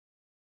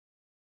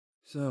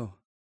So,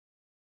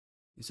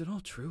 is it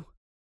all true?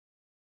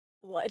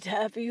 What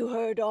have you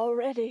heard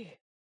already?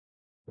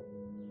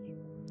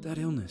 That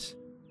illness.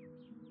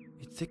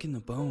 It thickened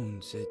the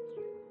bones. It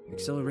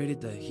accelerated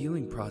the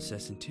healing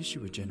process and tissue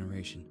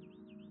regeneration.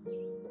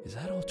 Is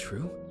that all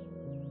true?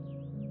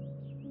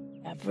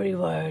 Every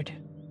word.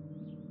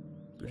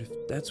 But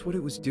if that's what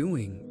it was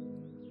doing,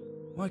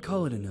 why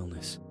call it an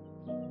illness?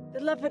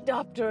 The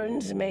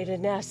Lepidopterans made a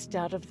nest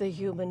out of the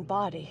human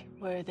body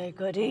where they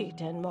could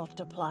eat and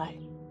multiply.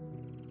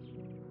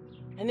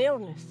 An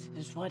illness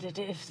is what it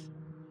is.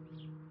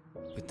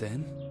 But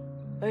then,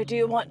 Where do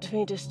you want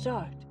me to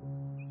start?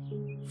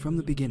 from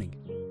the beginning.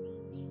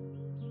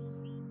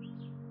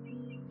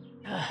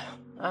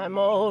 I'm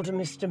old,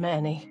 Mr.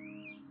 Manny.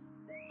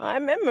 My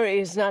memory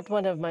is not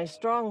one of my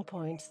strong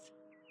points.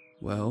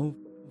 Well,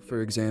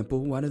 for example,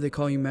 why do they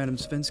call you Madame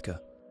Svenska?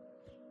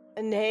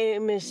 A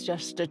name is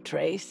just a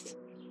trace.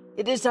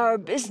 It is our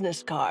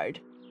business card,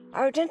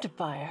 our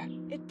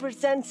identifier. It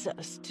presents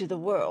us to the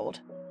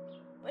world.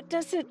 But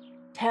does it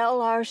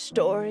tell our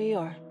story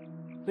or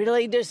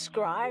really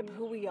describe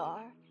who we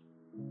are?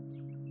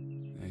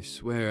 I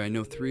swear I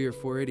know 3 or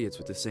 4 idiots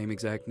with the same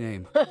exact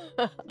name.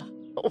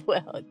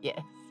 Well,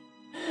 yes.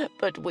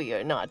 But we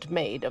are not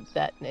made of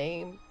that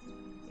name.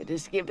 It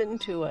is given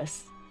to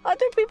us.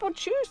 Other people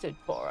choose it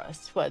for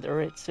us,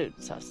 whether it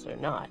suits us or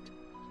not.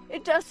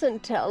 It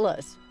doesn't tell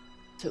us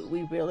who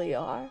we really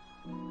are.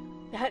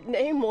 That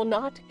name will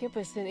not give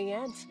us any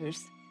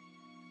answers.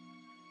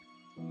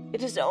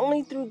 It is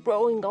only through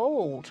growing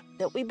old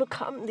that we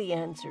become the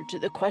answer to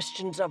the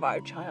questions of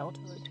our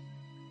childhood.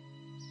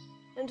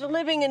 And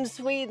living in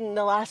Sweden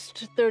the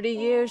last 30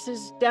 years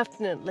has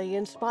definitely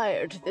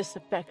inspired this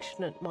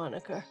affectionate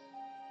moniker.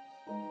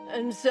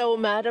 And so,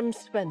 Madame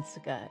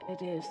Svenska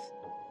it is.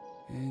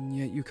 And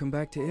yet you come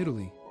back to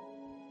Italy.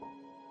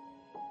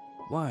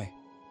 Why?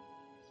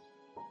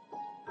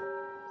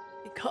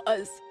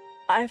 Because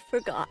I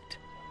forgot.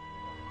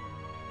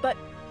 But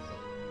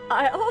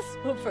I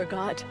also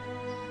forgot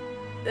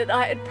that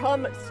I had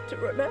promised to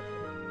remember.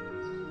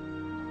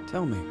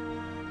 Tell me.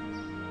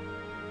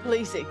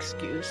 Please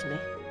excuse me.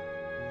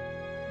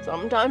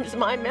 Sometimes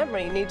my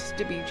memory needs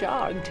to be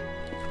jogged.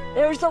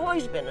 There's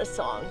always been a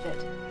song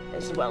that,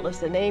 as well as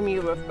the name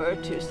you refer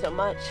to so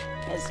much,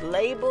 has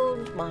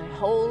labeled my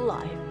whole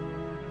life,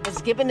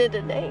 has given it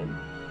a name,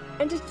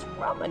 and it's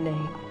from a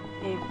name.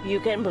 If you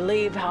can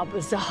believe how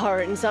bizarre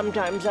and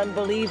sometimes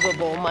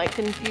unbelievable my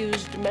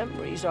confused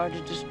memories are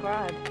to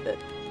describe that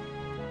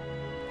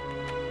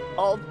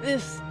all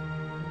this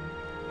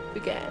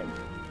began.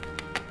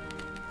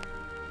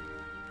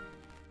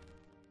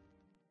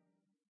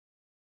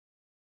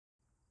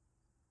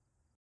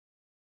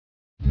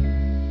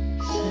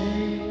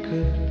 Say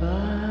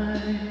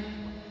goodbye,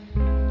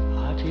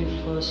 hearty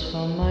frost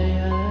from my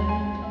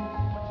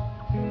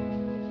eye.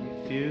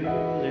 If you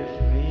leave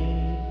me,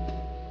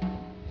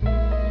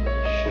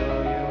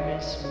 sure you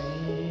miss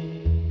me.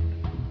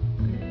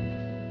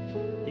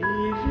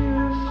 If you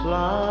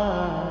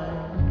fly,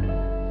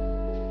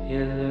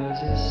 you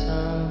lose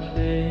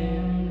something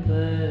in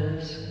the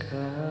sky.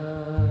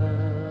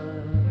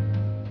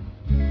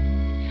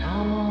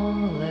 Come on,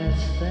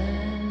 let's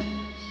dance.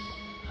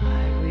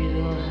 We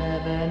don't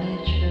have any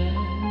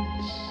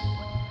chance.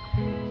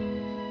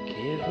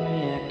 Give me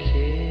a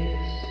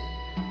kiss,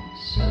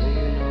 so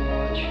you know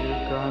what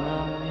you're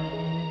gonna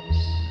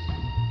miss.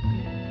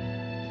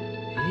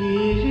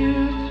 If you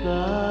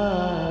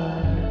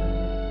fly,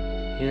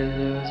 you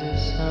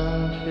lose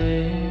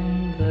something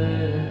in the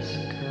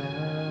sky.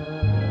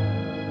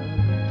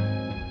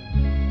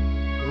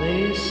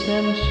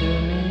 Listen to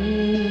me,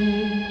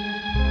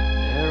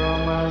 the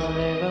romance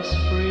leave us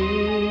free.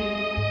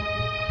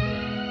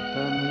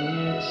 But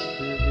needs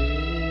to be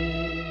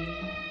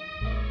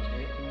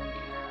taken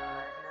care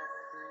of.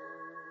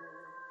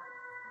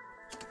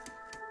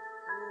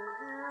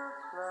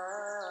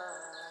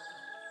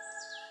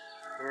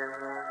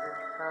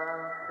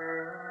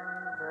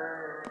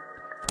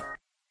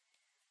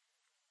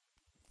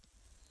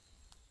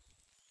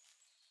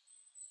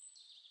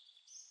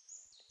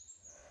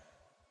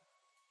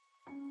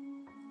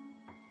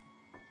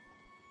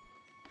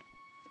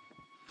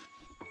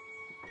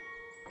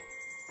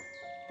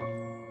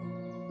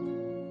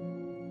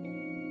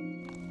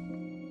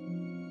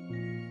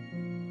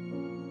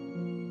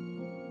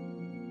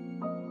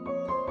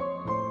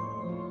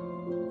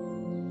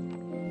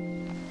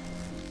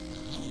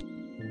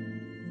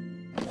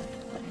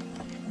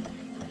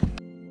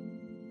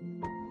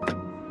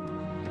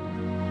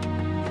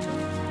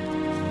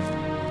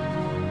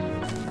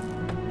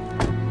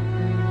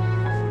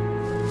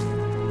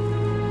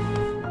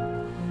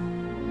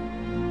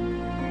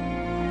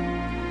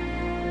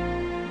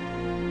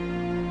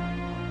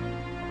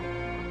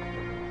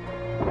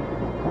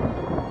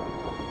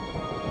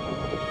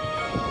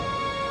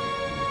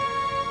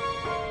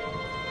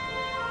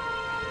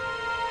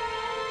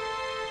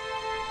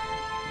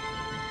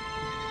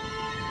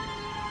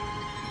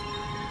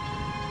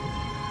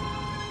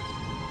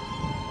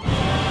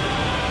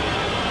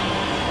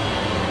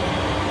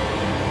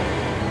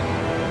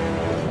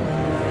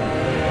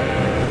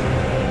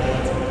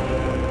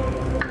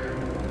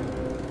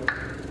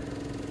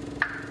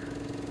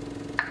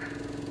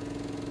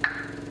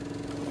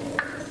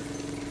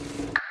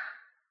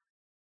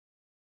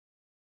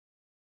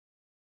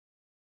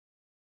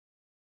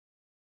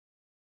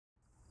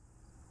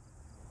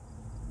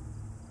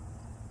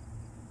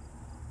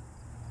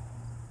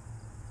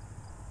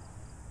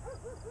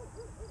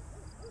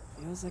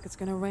 Feels like it's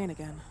gonna rain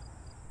again.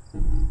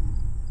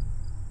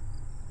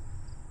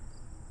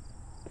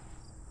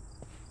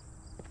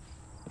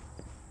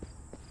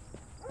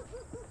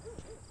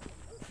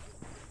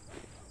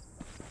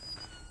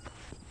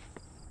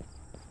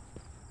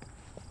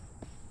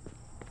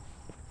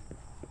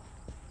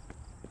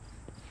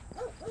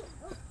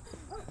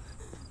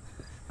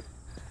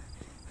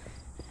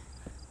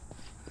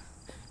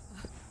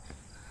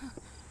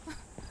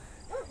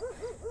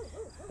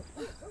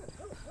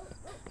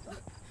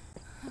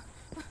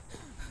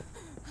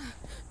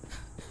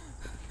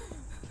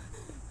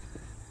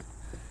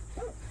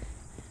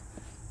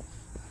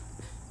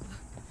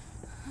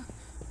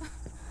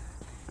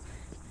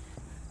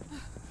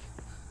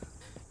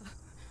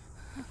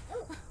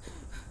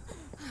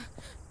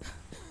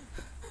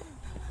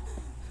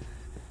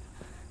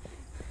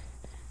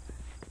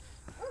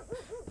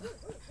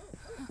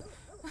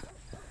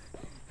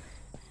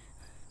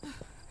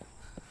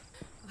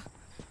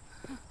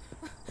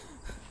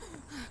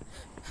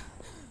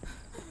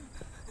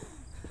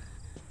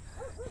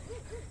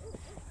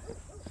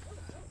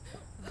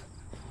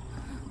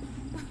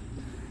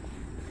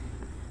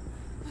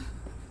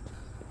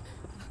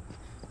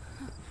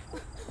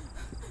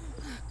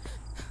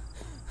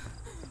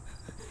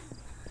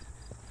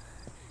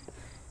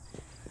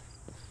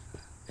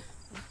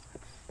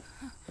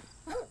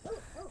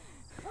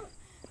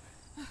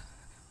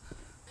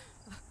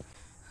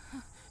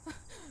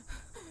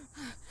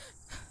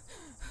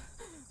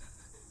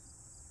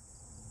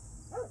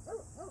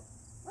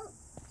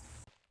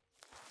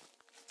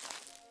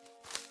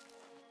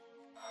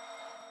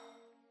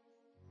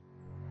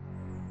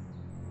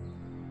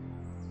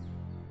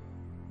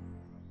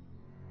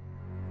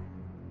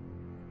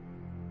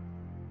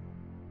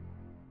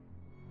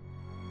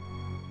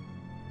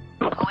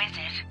 Who is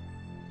it?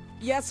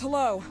 Yes,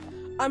 hello.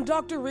 I'm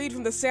Dr. Reed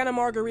from the Santa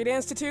Margarita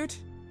Institute.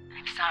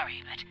 I'm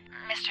sorry, but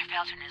Mr.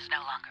 Felton is no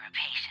longer a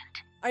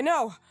patient. I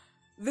know.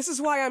 This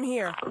is why I'm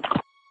here.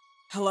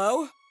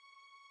 Hello?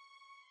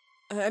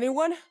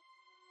 Anyone?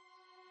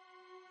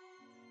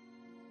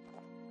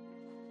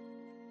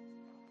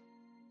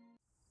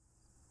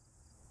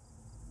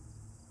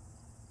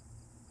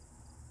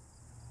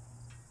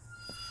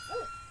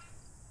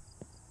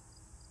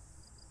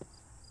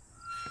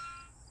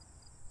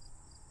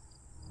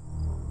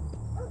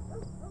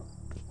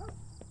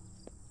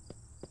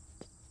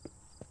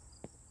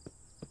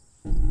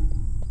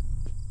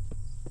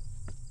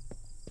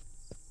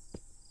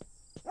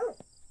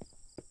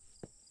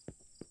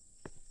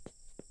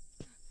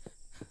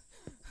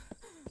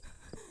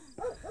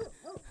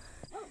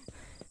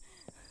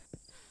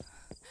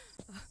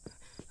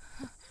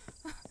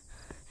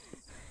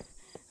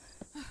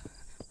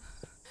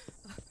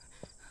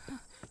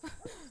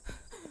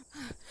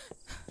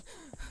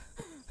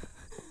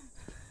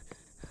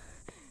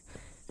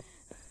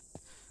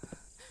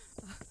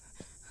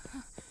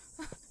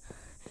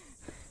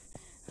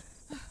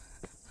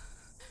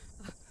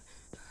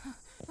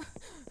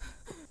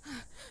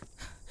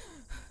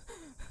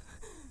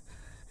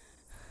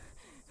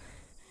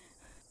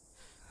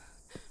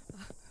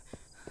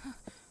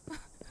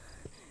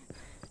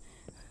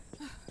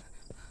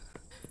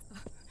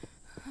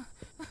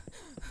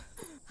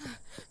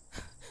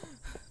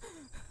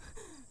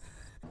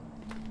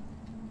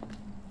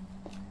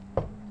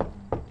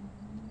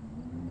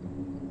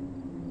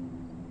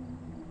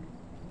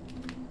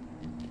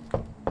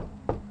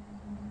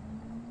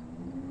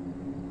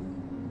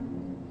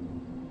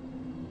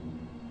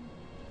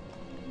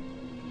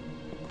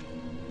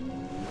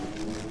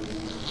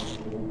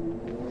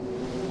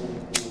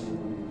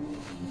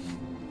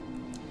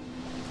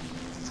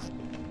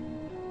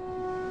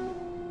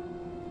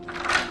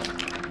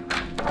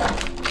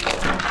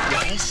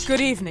 Yes?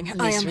 Good evening.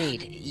 Miss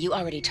Reed, you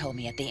already told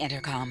me at the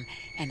intercom,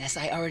 and as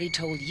I already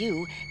told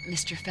you,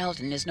 Mr.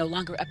 Felton is no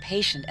longer a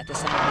patient at the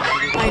Santa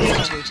Margarita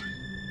Institute.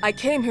 I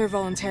came here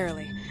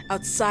voluntarily,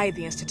 outside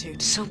the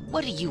Institute. So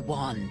what do you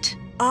want?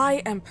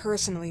 I am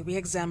personally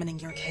re-examining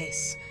your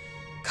case.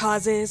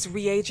 Causes,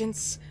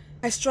 reagents.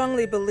 I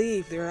strongly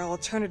believe there are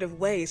alternative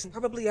ways and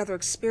probably other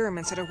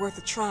experiments that are worth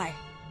a try.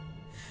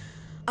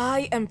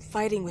 I am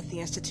fighting with the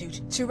Institute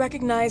to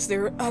recognize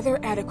there are other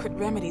adequate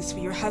remedies for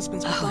your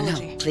husband's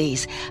pathology. Oh, no,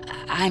 please.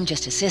 I'm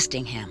just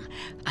assisting him.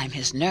 I'm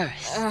his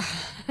nurse.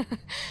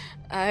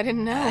 I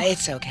didn't know.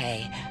 It's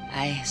okay.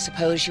 I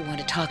suppose you want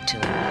to talk to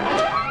him.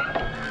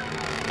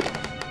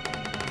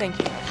 Thank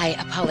you. I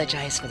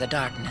apologize for the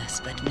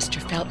darkness, but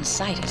Mr. Felton's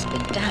sight has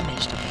been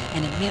damaged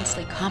and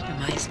immensely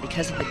compromised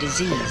because of the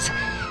disease.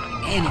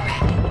 Anyway,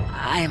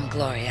 I am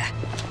Gloria.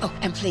 Oh,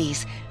 and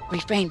please,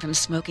 refrain from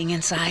smoking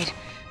inside.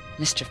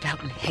 Mr.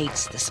 Felton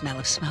hates the smell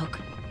of smoke.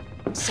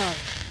 Sorry.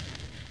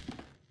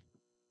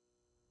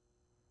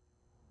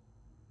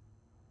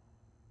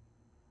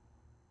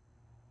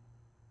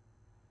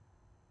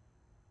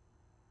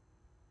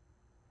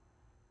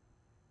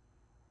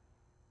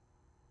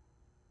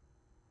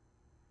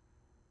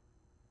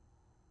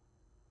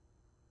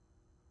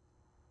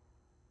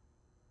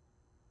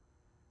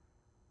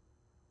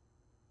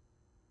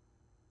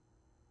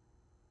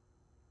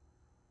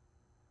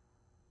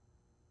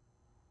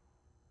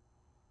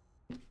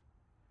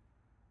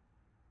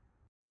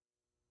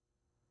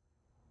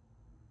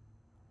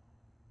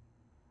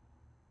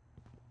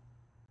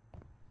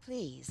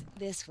 Please,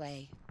 this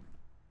way.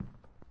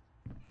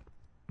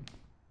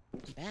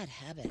 Bad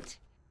habit.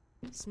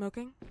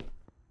 Smoking?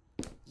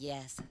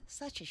 Yes,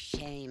 such a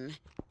shame.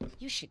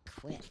 You should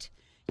quit.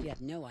 You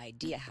have no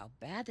idea how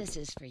bad this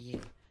is for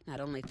you. Not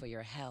only for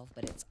your health,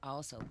 but it's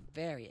also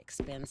very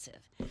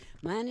expensive.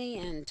 Money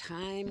and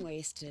time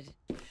wasted.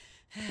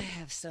 I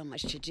have so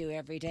much to do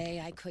every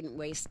day. I couldn't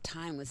waste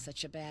time with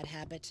such a bad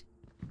habit.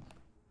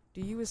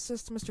 Do you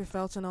assist Mr.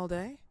 Felton all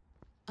day?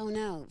 Oh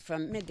no,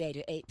 from midday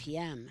to 8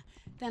 p.m.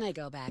 Then I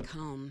go back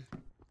home.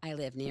 I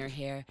live near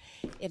here.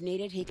 If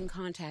needed, he can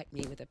contact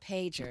me with a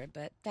pager,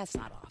 but that's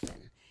not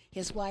often.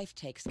 His wife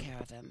takes care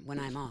of him when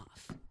I'm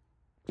off.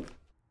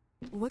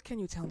 What can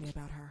you tell me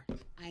about her?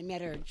 I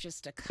met her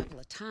just a couple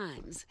of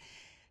times.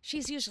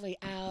 She's usually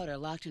out or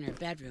locked in her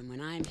bedroom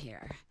when I'm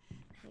here.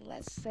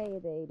 Let's say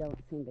they don't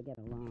seem to get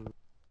along.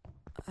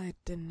 I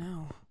didn't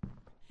know.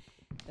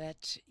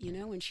 But, you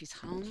know, when she's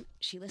home,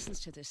 she listens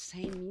to the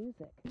same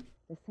music,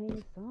 the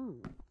same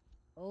song,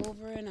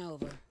 over and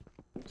over.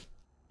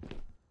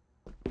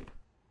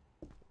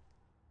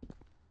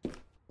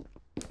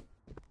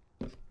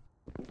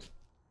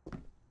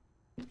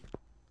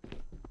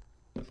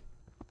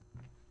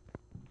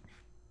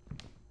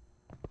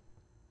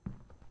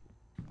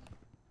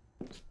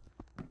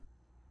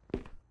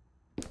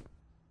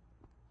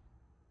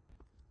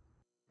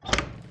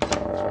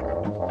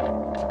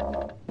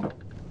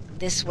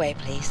 This way,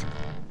 please.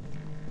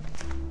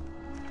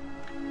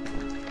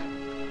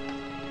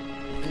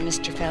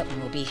 Mr.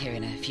 Felton will be here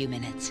in a few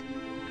minutes.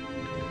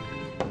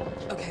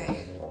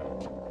 Okay.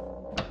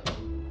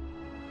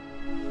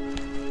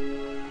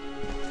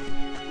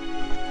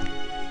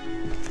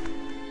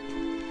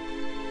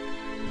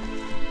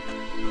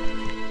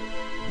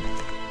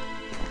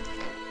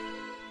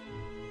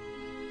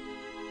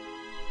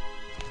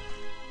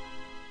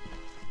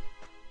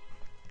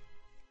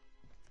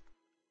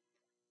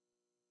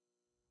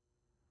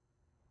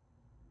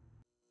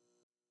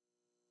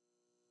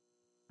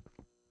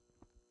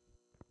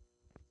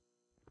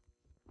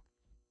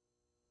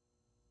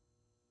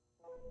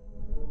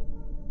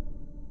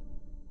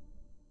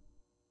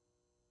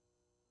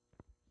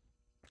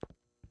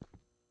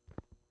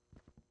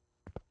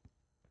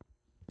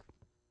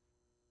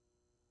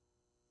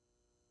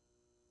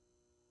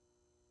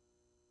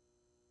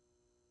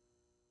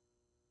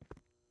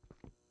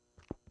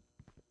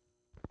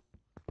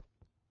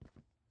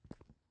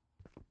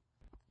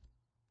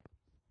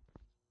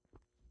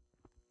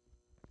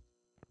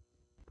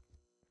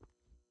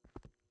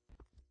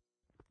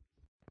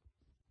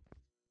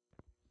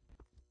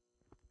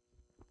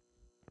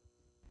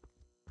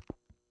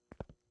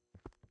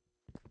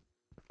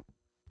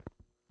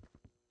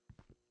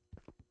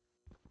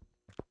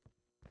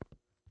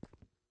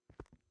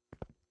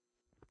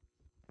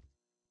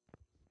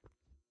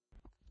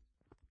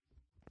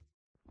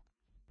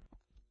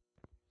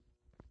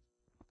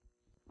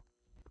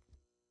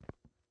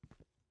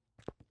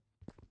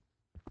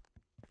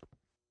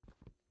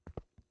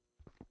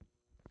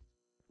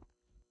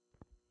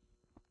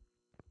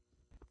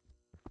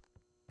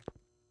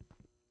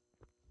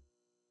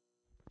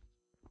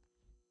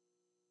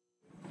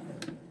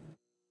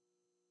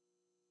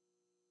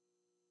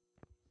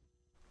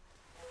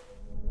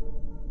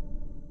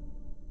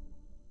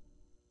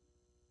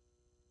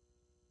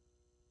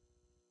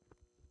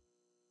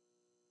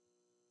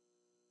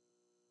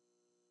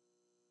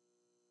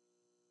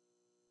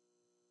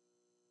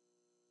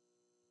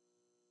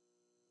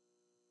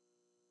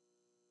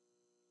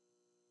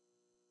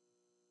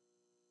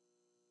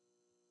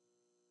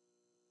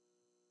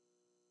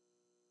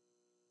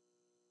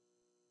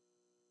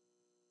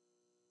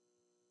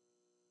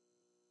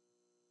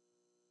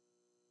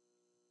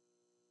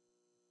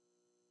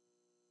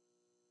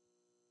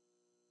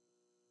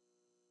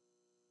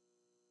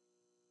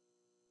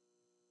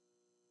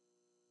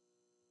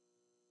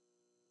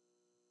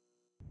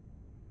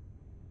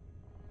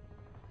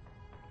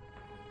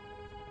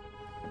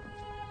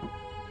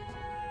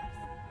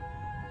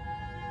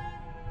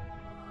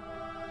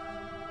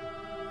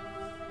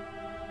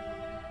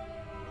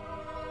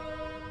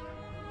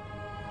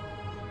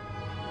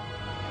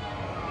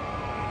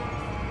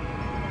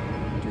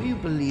 Do you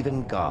believe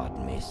in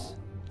God, miss?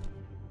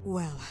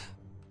 Well,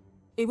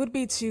 it would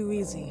be too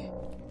easy,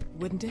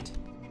 wouldn't it?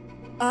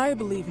 I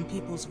believe in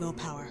people's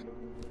willpower.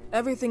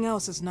 Everything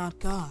else is not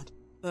God,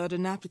 but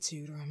an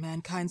aptitude or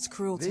mankind's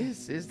cruelty.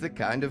 This is the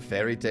kind of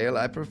fairy tale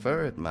I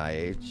prefer at my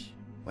age.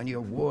 When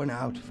you're worn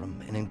out from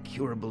an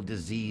incurable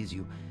disease,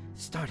 you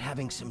start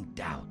having some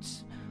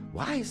doubts.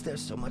 Why is there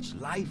so much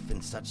life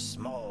in such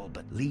small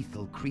but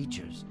lethal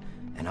creatures?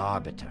 An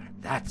arbiter,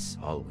 that's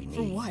all we need.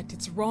 For what?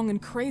 It's wrong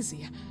and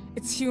crazy.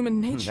 It's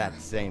human nature. That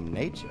same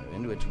nature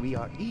in which we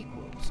are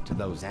equals to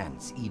those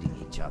ants eating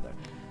each other.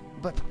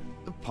 But,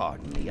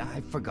 pardon me, I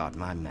forgot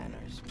my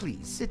manners.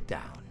 Please, sit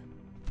down.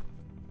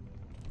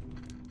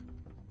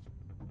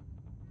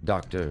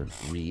 Dr.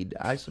 Reed,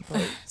 I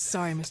suppose?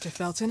 Sorry, Mr.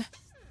 Felton.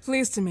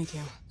 Pleased to meet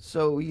you.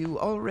 So you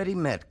already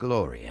met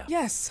Gloria?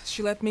 Yes,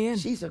 she let me in.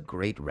 She's a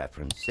great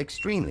reference,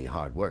 extremely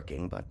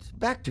hardworking, but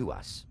back to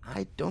us.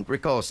 I don't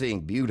recall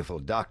seeing beautiful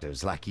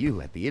doctors like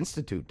you at the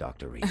Institute,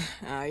 Dr. Reed.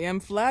 I am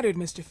flattered,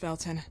 Mr.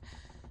 Felton.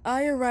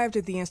 I arrived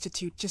at the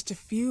Institute just a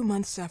few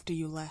months after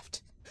you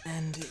left.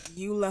 And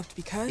you left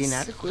because?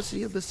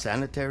 Inadequacy of the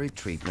sanitary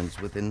treatments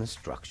within the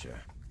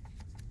structure.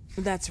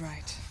 That's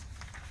right.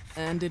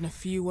 And in a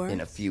few words?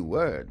 In a few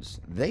words,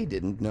 they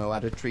didn't know how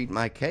to treat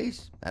my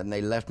case, and they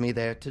left me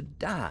there to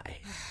die.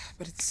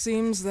 But it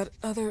seems that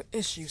other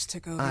issues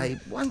took over.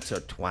 I once or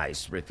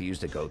twice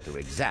refused to go through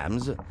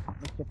exams.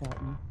 Mr.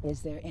 Felton,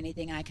 is there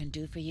anything I can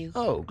do for you?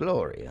 Oh,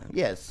 Gloria.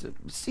 Yes,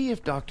 see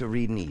if Dr.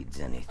 Reed needs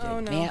anything. Oh,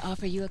 no. May I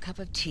offer you a cup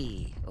of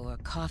tea or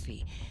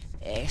coffee?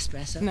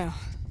 Espresso? No,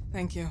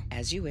 thank you.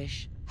 As you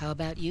wish. How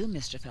about you,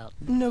 Mr.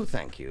 Felton? No,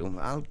 thank you.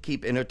 I'll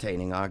keep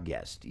entertaining our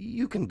guest.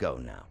 You can go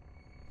now.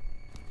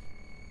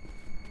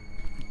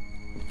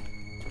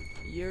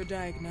 You're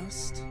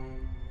diagnosed?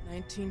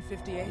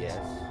 1958? Yes,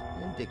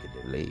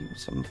 indicatively.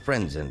 Some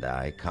friends and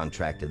I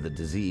contracted the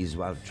disease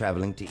while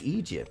traveling to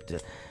Egypt,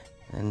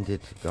 and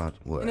it got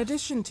worse. In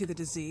addition to the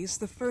disease,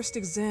 the first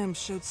exam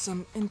showed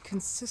some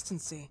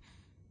inconsistency.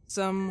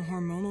 Some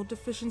hormonal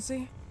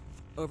deficiency?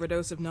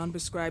 Overdose of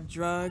non-prescribed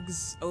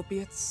drugs,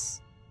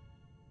 opiates?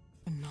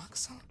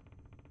 Phenoxyl?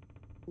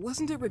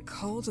 Wasn't it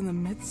recalled in the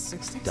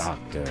mid-60s?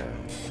 Doctor,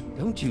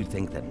 don't you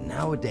think that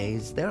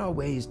nowadays there are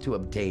ways to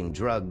obtain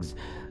drugs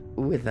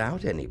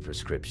without any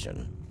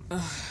prescription?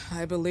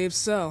 I believe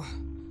so.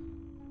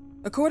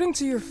 According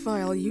to your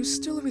file, you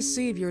still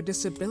receive your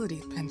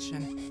disability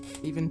pension.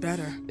 Even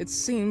better, it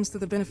seems that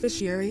the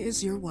beneficiary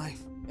is your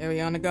wife,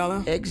 Ariana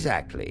Gallo.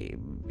 Exactly.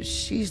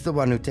 She's the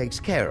one who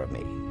takes care of me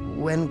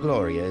when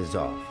Gloria is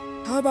off.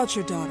 How about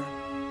your daughter?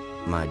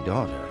 My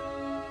daughter,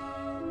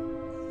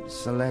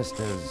 Celeste,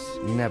 has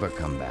never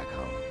come back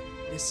home.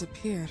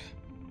 Disappeared.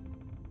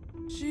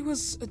 She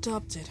was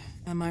adopted,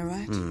 am I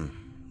right?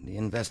 The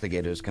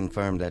investigators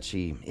confirmed that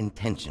she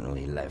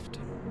intentionally left.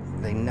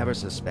 They never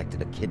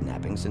suspected a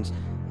kidnapping since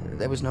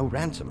there was no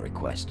ransom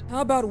request. How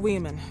about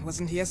Weeman?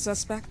 Wasn't he a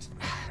suspect?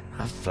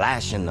 A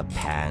flash in the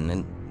pan,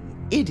 an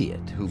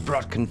idiot who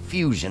brought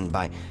confusion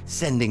by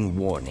sending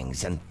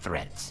warnings and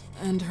threats.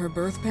 And her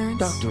birth parents?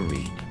 Dr.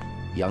 Reed,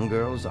 young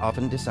girls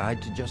often decide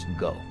to just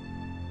go.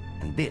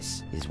 And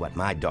this is what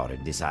my daughter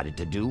decided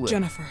to do.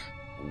 Jennifer.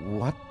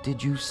 What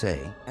did you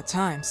say? At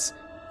times,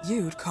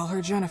 you'd call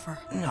her Jennifer.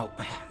 No,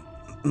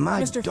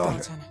 my Mr.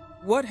 daughter... Felton,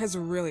 what has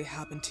really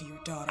happened to your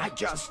daughter? I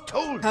just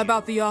told you. How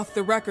about the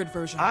off-the-record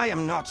version? I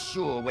am not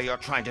sure where you're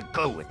trying to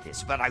go with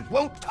this, but I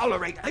won't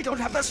tolerate... I don't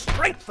have the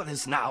strength for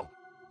this now.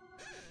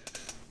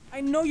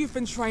 I know you've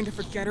been trying to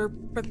forget her,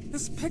 but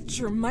this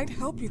picture might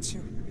help you to.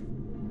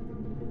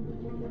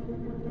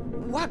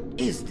 What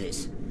is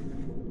this?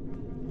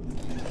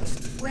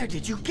 Where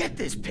did you get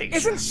this picture?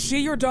 Isn't she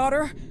your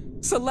daughter?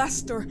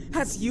 Celeste, or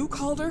has you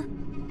called her?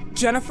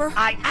 Jennifer?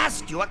 I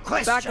asked you a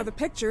question. Back of the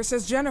picture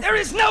says Jennifer. There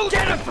is no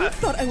Jennifer! You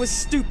thought I was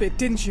stupid,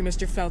 didn't you,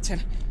 Mr.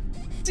 Felton?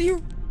 Do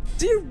you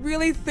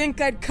really think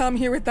I'd come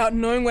here without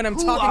knowing what I'm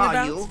talking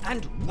about? Who are you,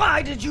 and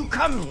why did you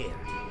come here?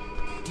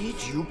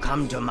 Did you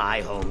come to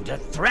my home to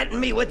threaten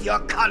me with your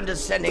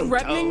condescending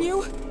Threatening tone?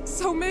 you?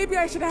 So maybe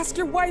I should ask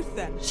your wife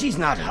then. She's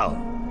not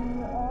home.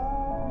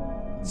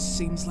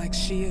 Seems like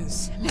she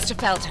is. Mr.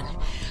 Felton,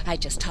 I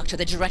just talked to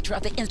the director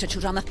of the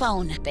Institute on the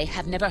phone. They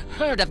have never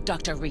heard of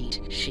Dr. Reed.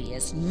 She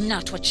is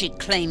not what she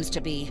claims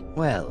to be.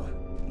 Well,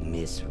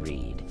 Miss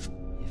Reed,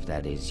 if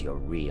that is your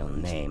real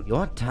name,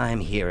 your time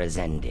here has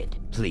ended.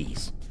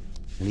 Please,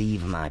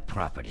 leave my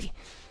property.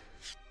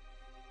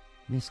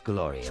 Miss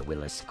Gloria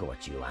will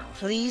escort you out.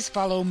 Please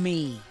follow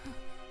me.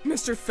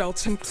 Mr.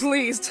 Felton,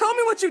 please, tell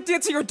me what you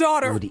did to your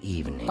daughter! Good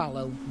evening.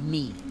 Follow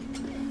me.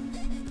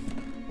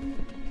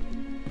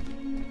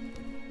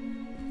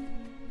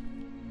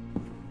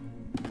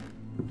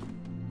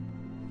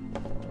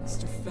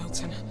 Mr.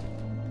 Felton.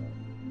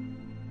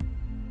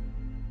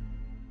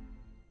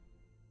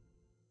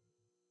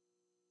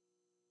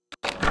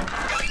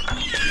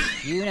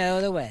 You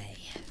know the way.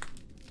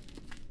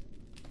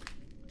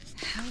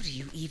 How do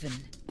you even...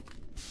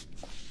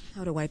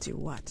 How do I do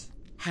what?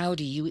 How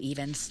do you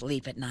even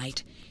sleep at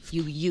night?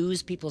 You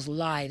use people's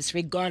lives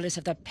regardless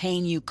of the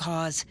pain you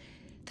cause.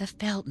 The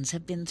Feltons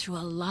have been through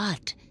a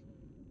lot.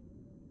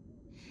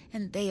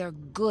 And they are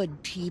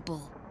good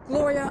people.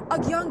 Gloria,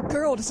 a young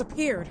girl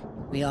disappeared.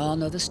 We all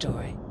know the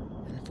story,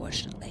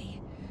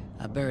 unfortunately.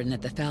 A burden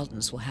that the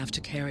Feltons will have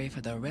to carry for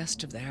the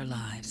rest of their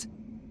lives.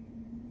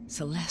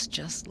 Celeste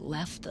just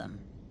left them.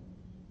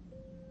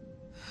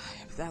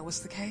 If that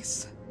was the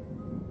case,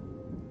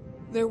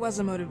 there was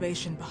a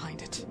motivation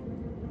behind it.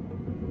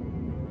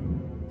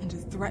 And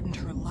it threatened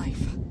her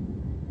life.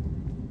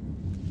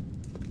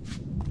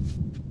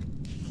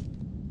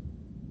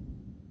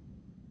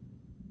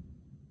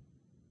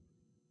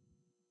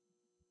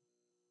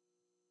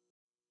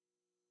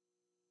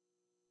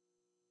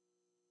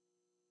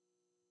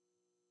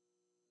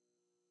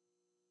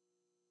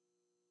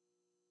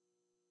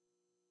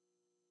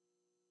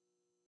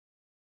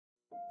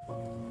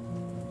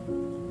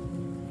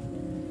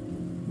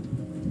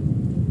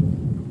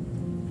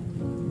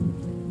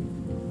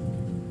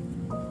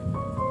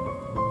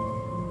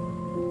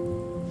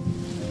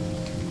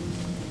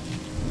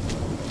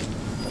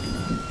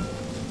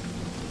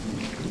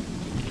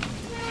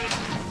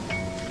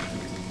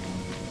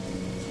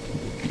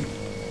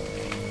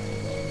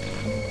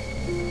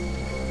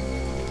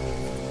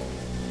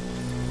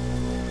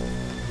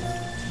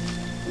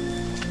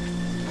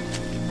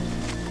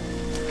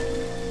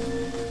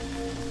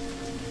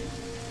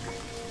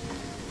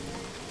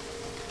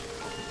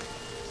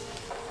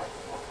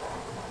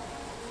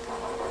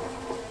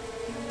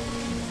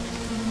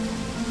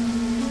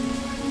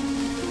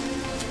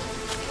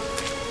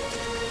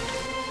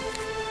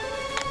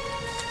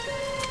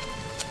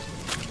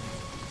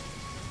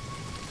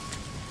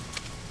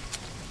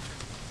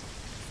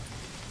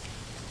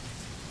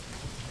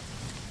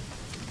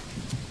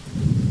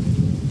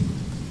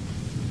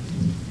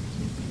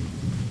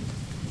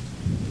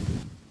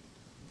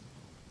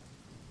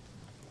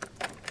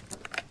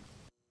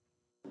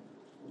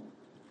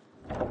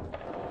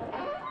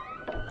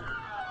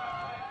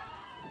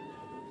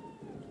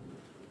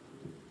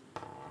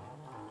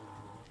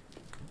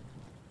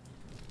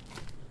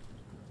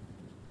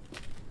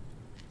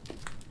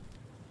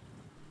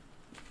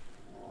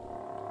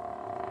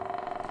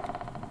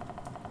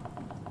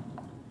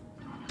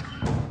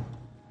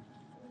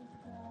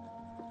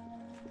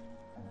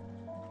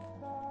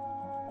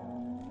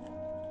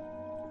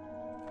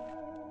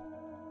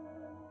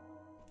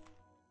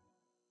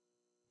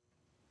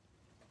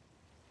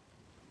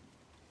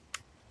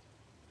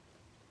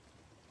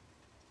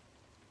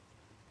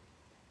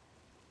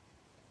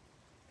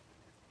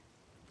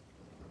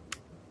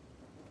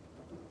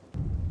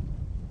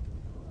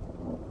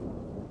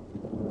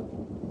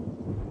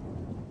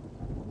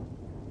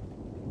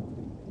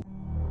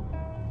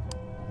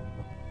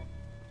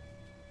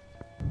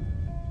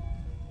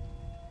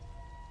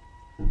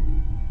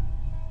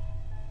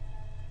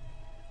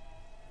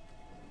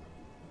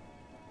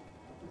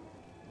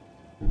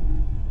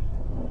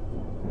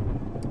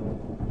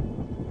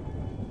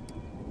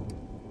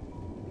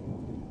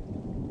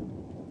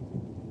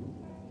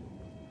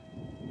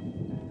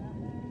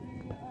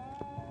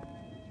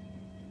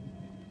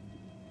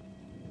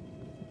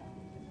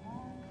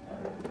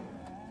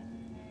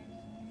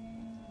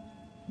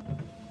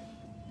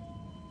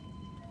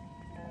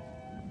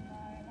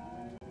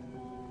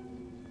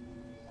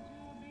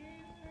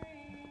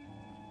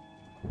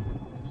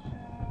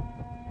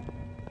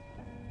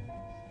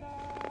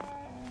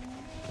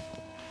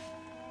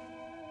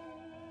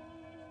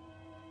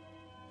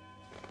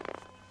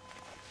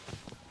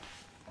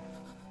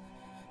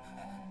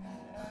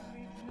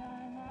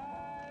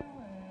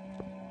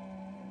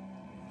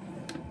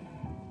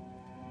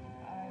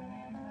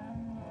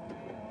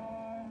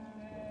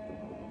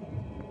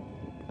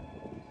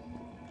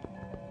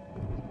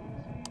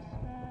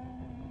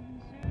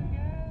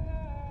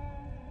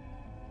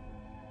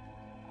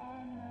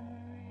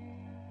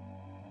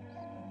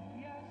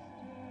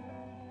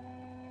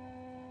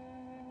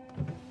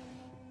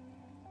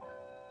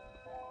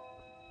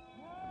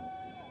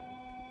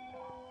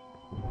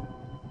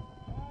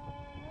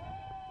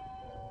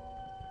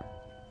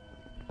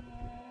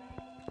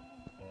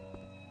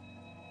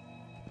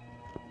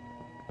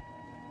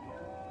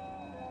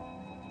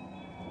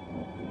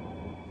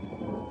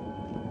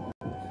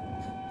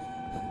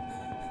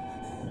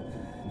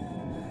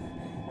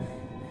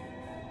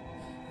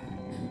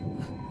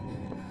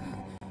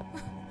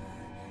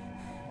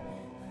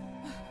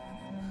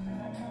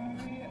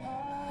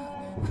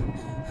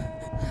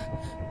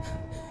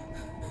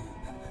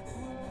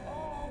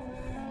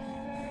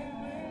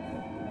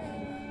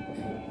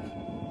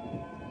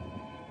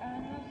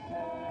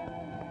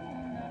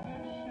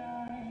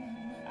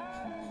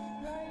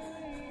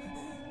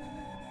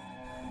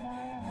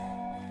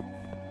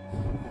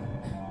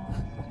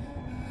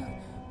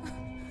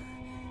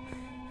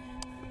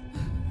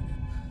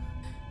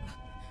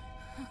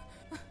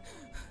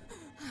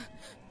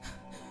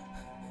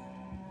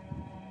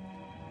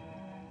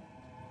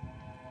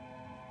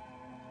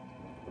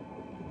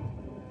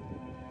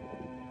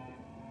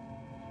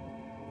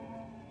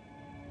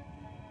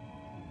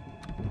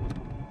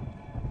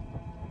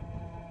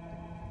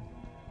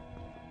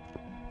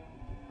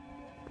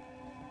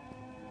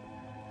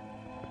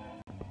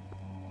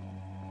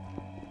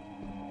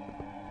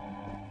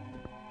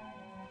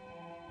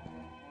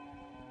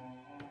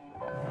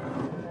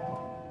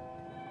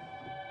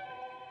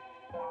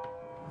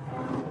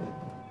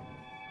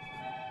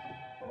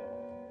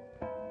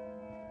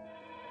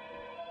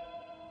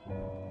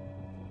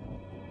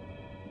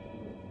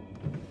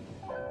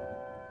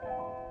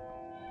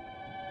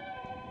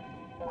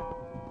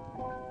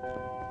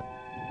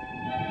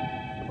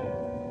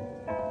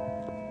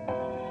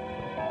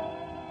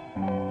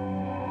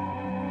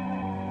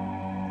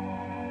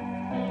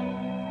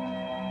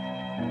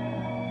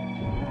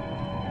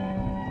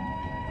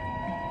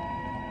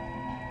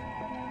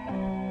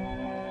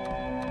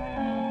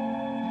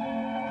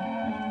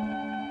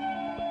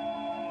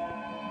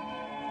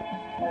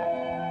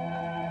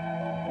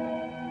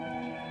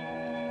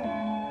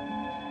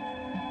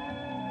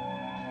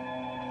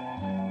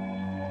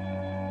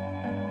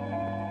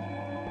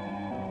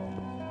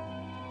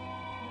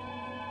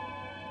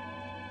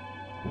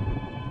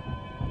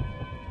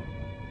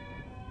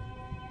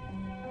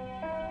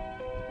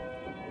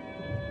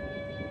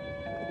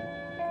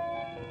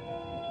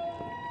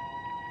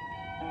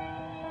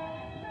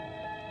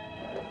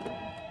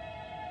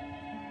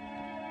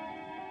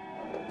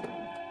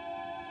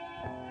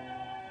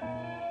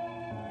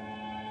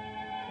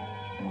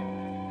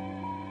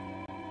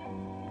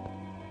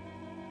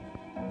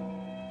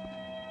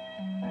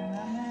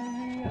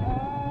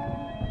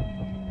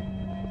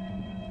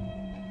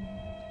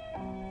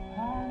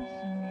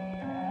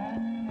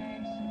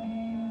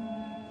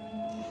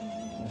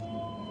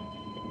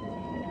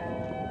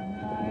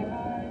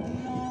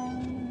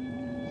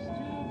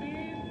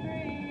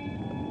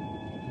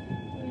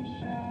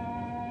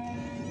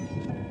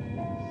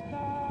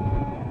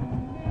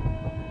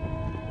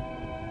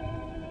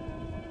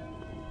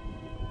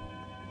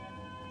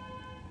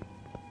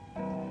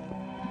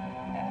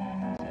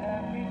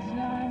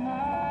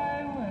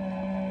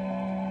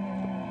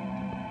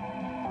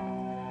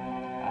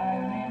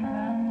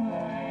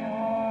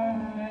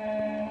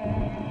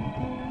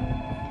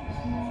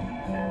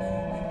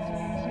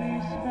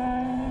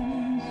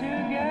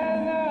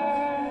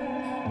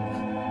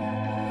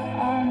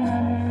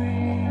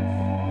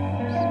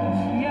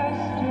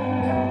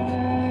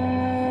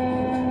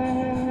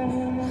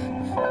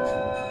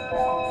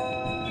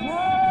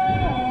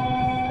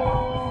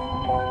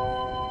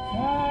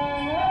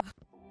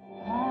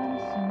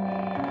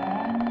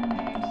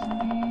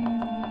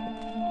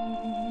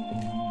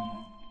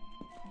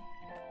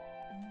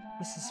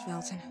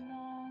 Felton.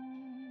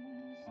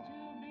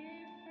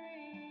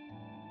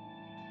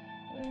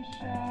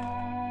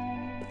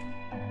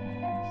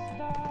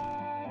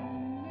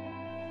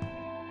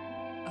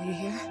 Are you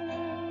here?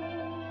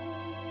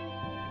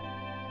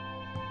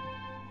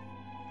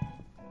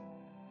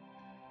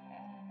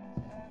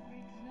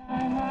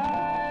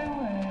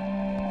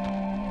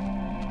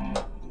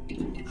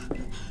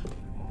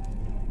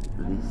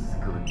 This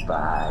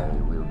goodbye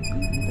will be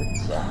the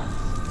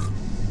chance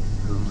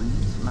to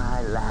reach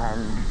my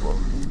land for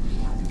me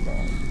and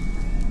then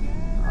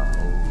a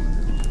whole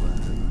new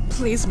world.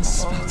 Please,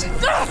 Mrs. Felton.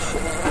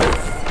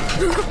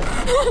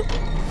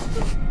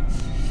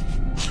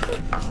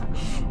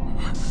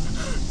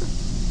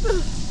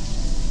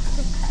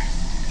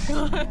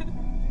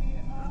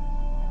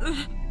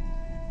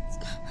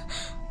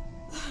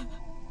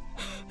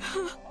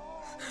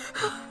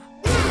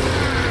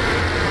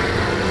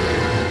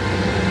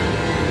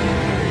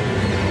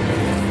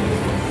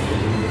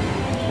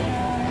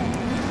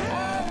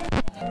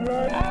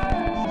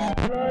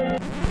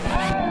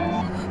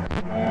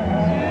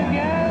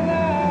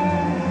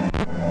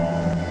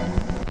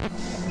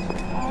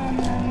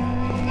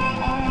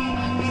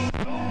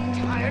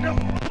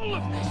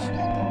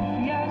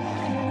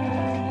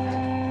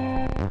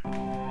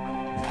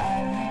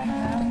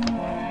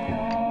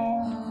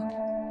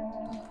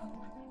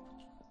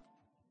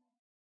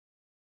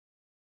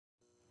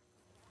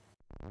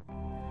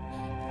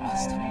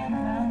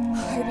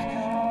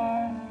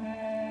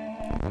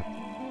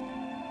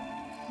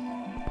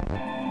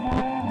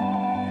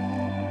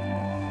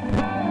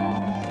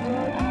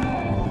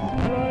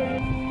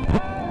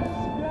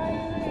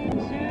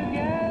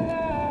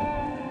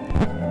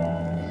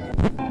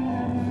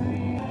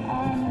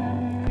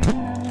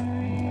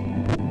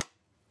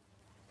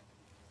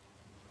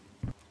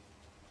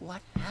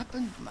 What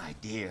happened, my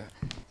dear?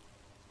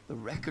 The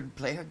record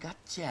player got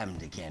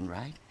jammed again,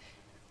 right?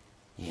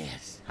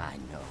 Yes, I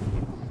know.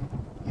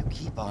 You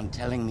keep on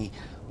telling me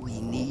we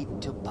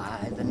need to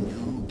buy the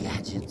new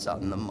gadgets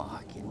on the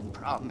market.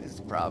 Promise,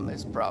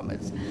 promise,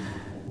 promise.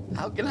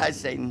 How can I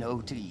say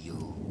no to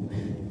you?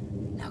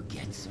 Now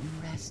get some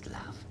rest,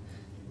 love.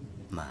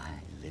 My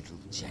little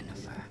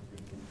Jennifer.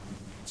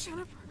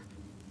 Jennifer.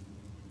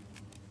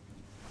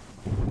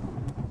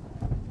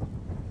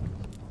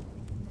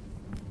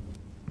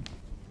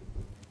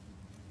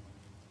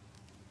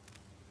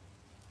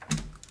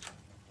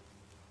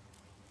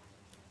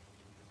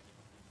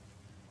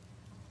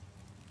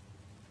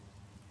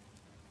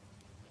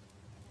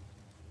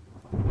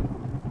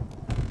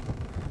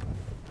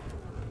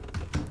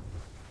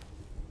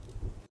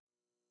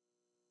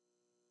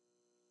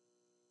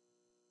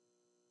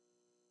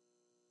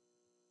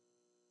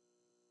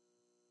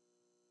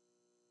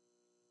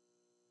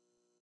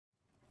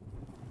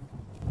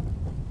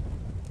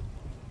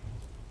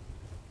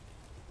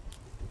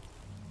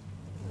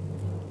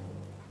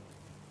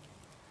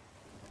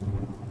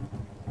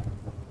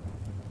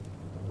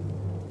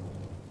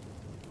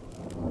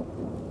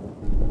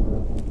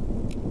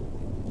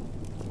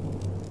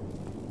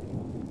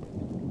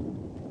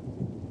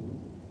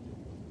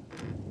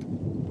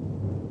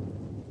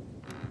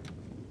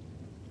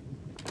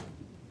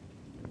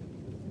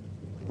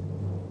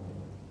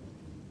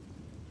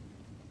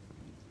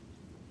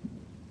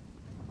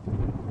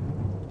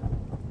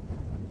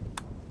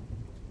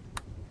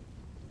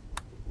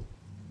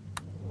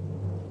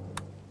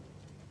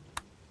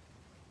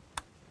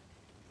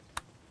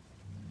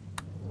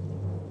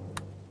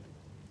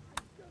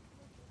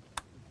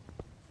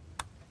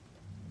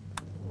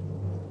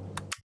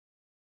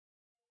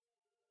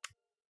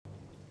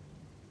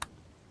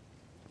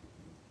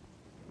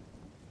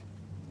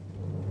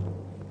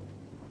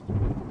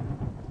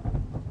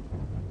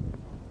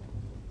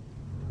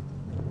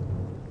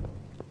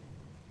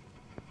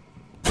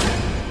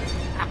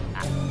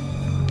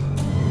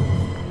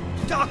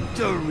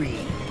 Dr.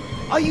 Reed,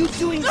 are you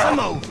doing some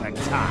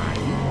overtime?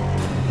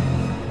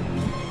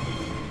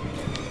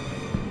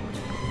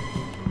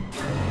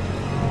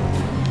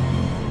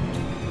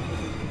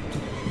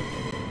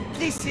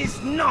 This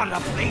is not a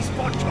place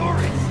for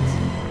tourists.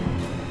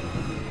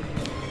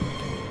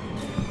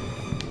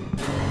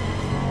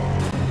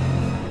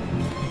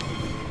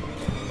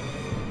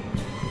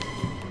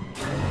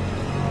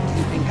 Do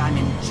you think I'm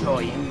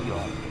enjoying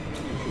your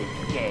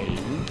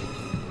game?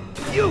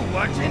 You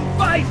weren't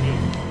invited!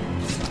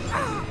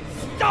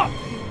 Stop,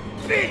 you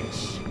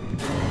bitch!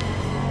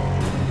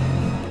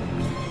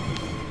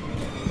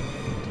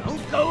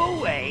 Don't go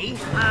away.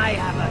 I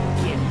have a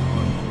gift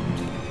for you.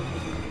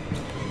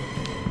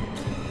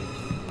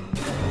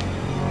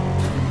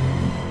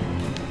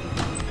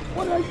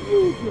 What are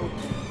you doing?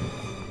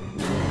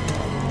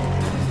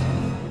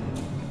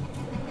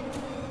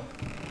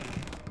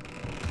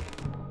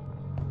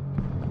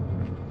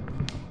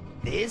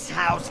 This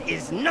house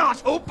is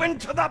not open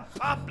to the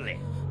public.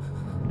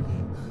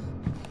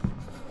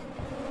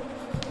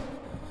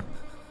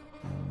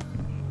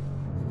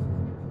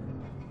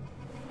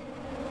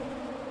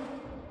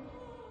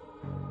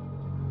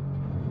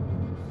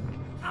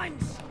 I'm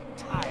so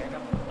tired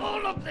of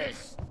all of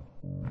this!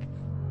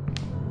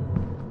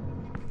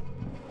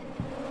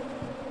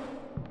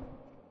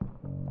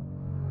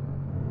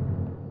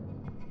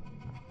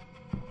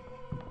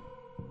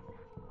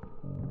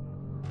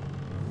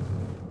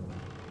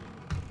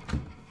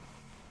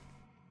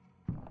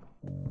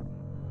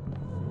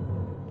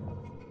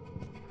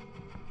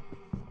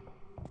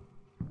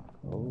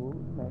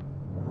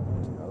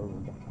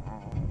 McDonald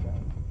had a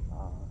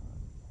farm.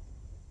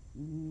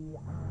 E-I-E-I-O.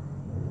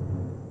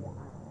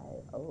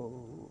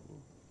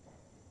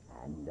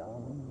 And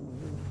on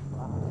his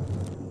farm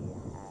he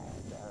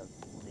had a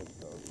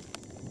little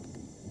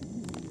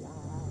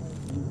E-I-E-I-O.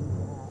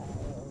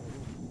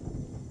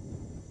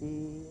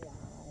 E-I-E-I-O.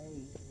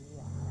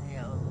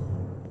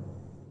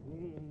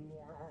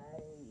 E-I-E-I-O.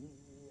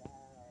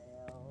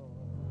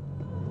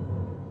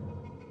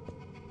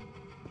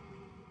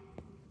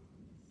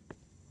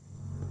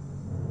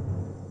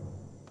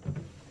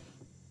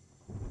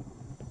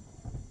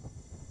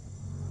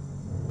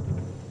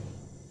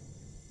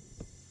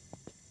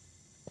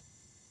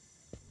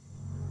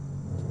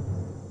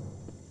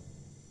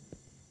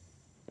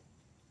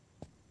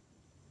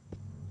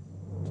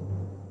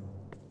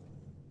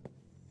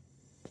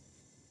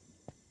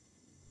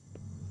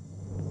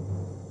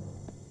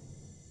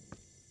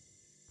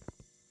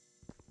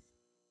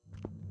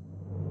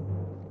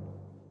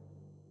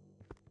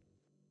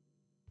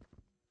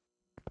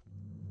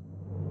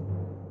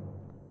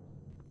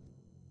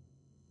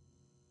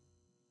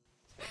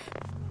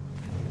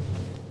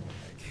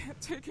 I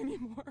can't take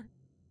anymore.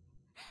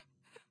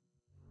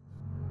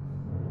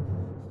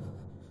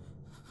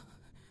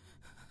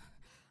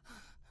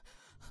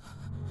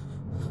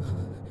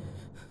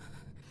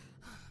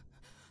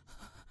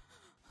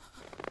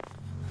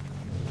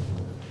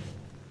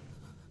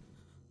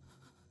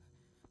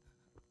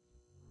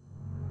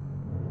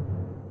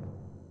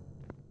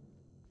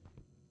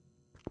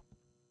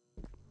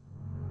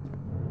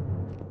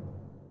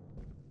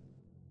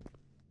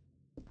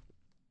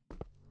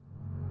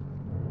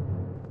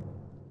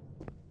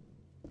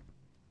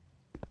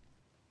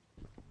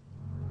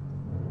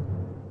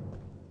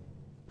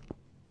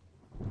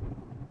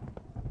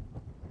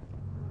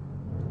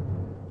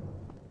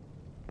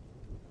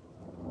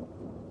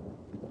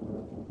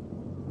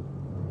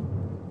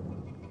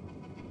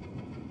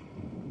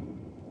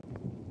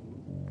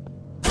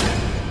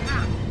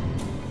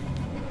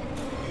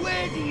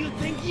 Where do you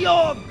think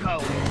you're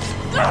going?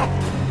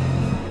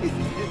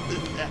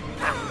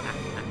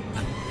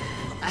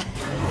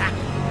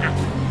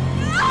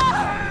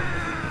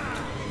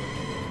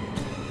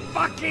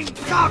 Fucking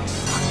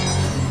cocksucker!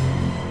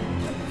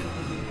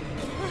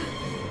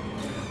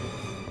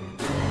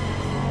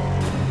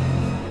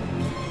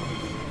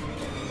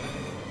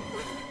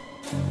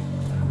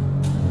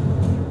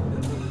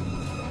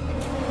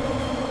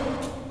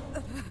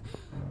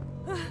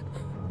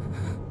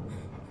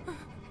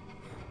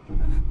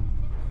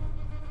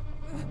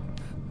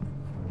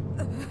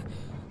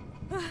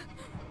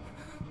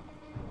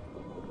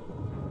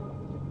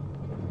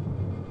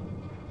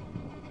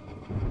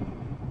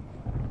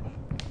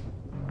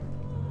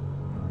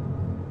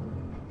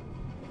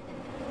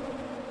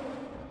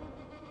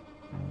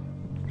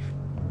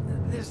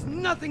 There's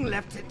nothing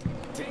left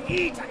to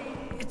eat.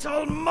 It's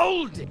all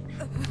moldy.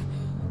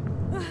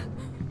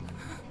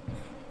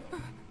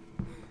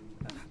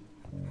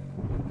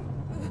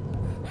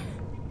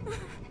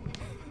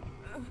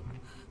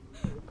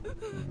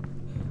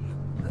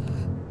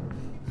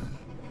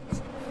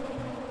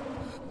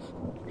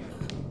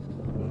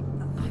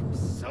 I'm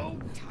so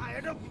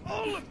tired of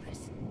all of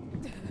this.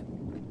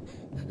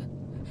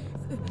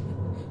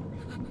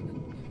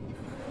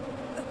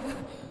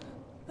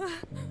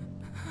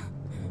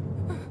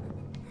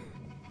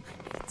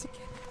 To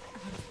get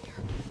out of here.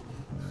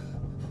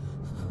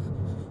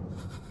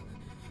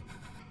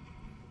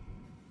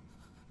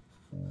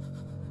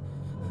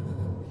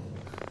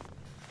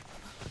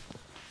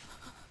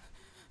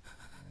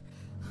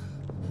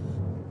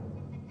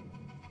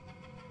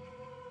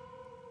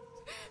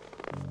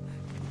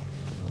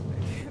 I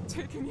can't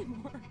take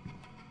anymore.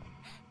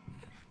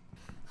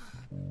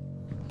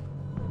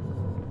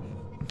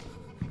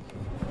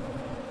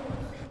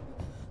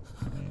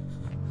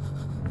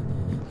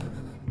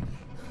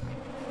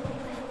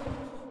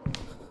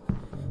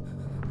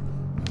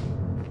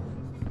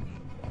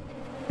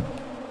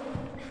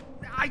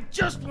 I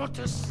just want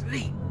to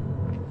sleep.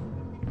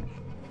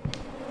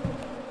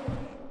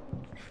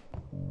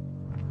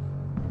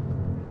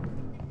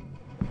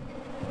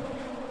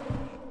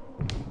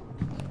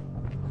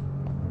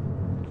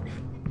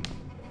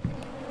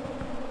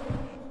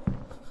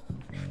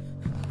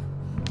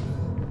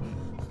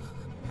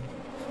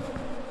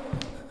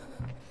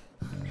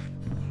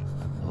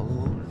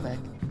 Old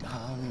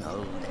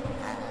MacDonald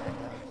had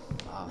a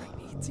farm. I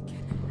need to get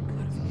out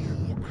of here.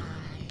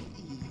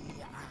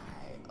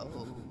 E-I-E-I-O.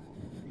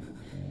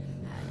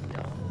 And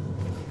on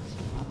his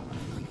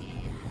farm he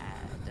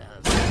had a...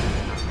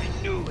 I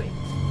knew it.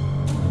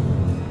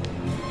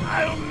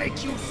 I'll make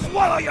you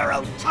swallow your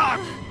own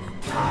tongue.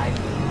 I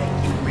will make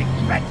you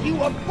regret you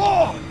were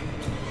born.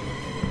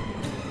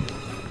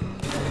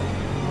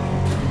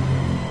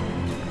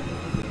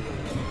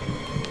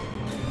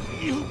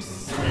 You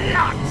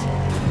slut!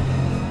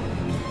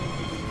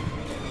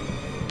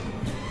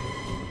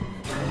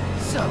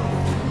 So,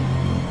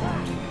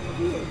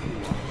 here you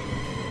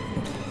are.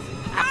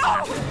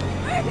 Ow!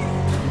 Please!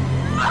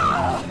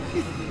 Ah!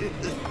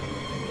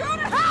 Go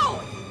to hell!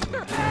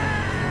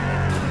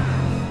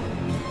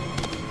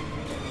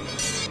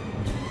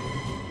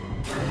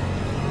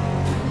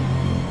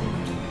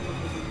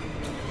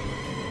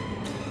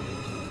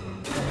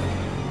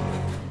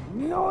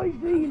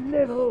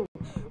 little.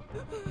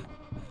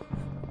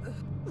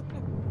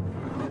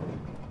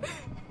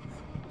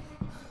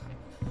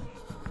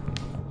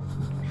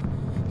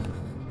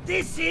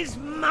 This is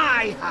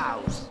my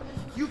house.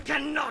 You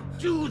cannot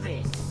do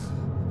this.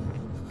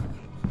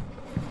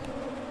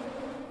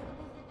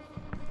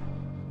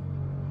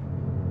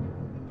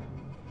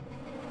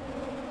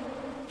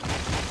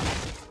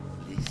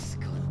 This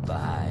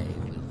goodbye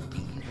will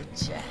be the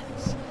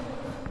chance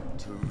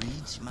to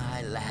reach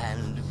my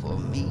land for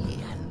me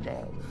and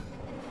them.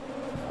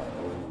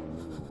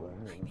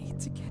 I need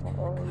to get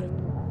out of here.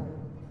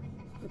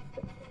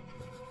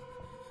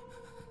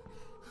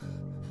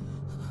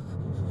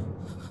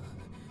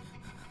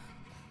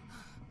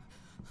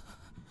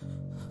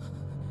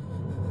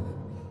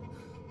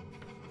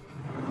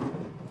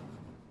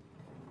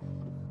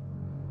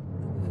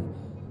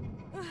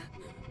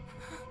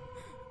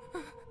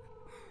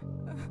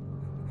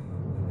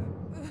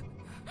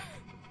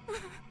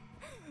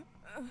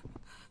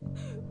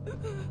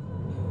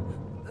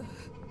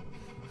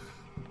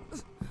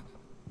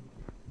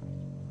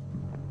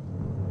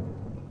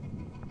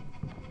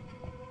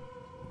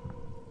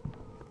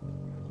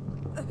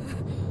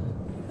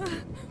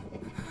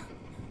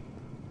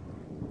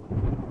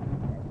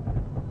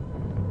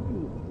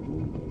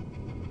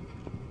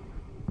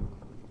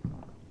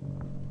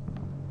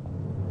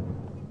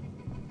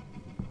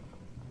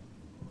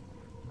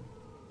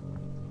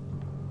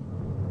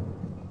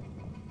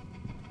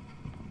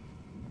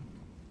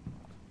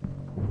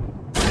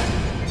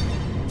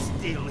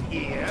 Still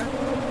here?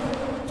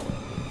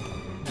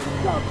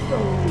 Stop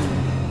those!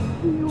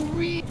 Do you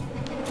read?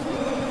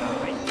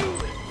 I knew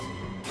it!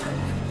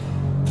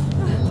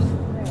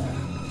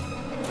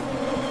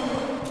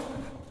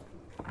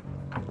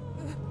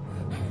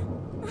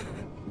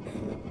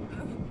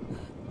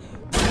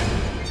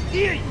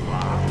 Here you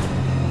are!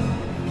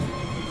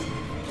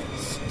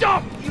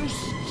 Stop, you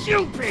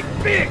stupid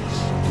bitch!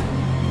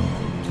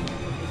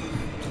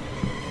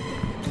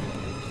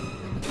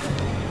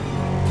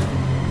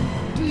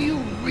 Do you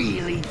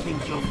really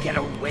think you'll get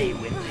away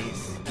with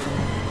this?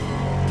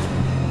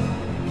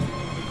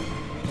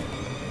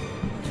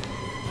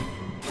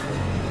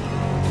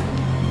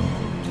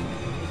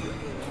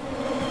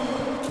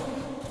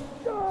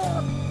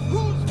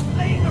 Who's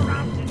playing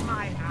around in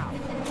my house?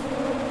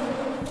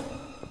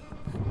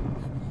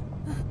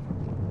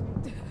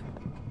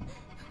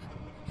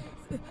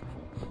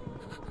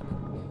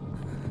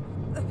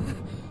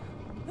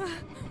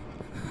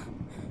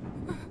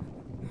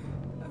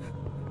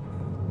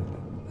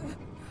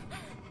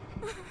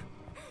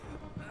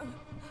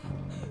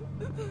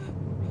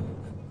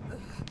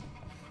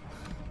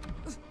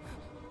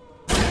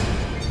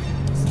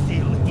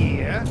 Still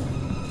here?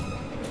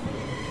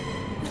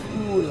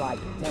 Who like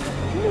that?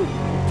 Look,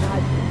 I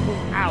can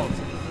pull out.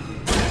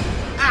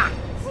 Ah!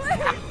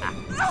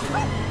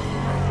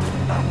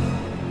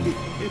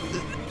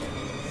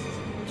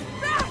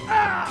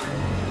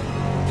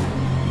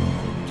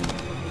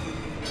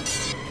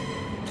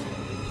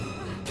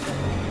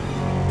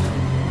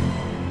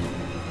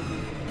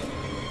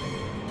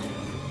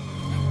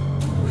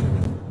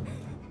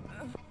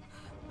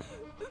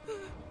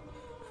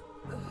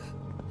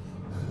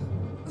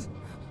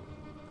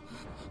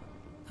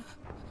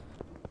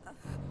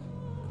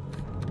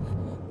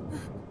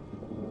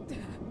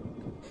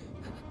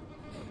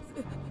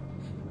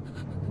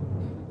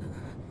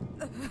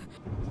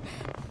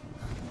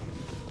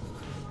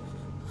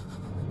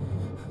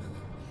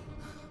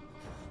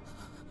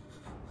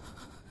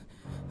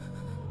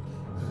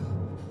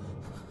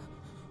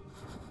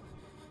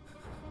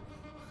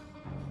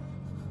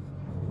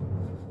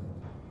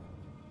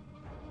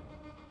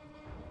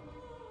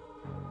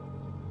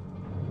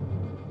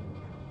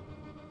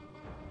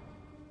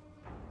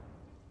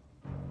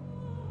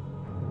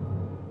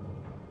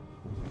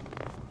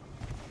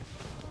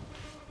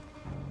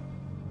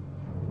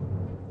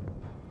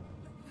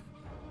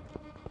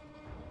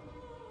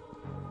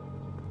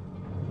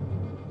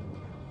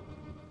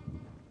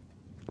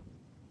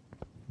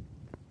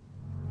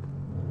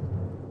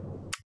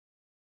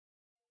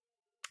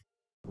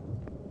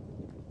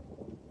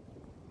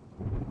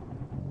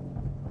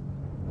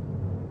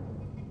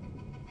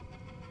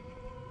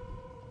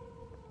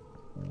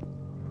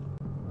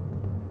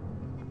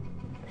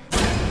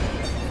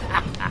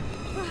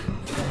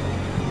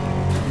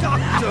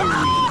 Dr.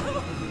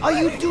 Reed, are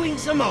you doing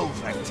some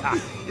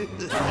overtime?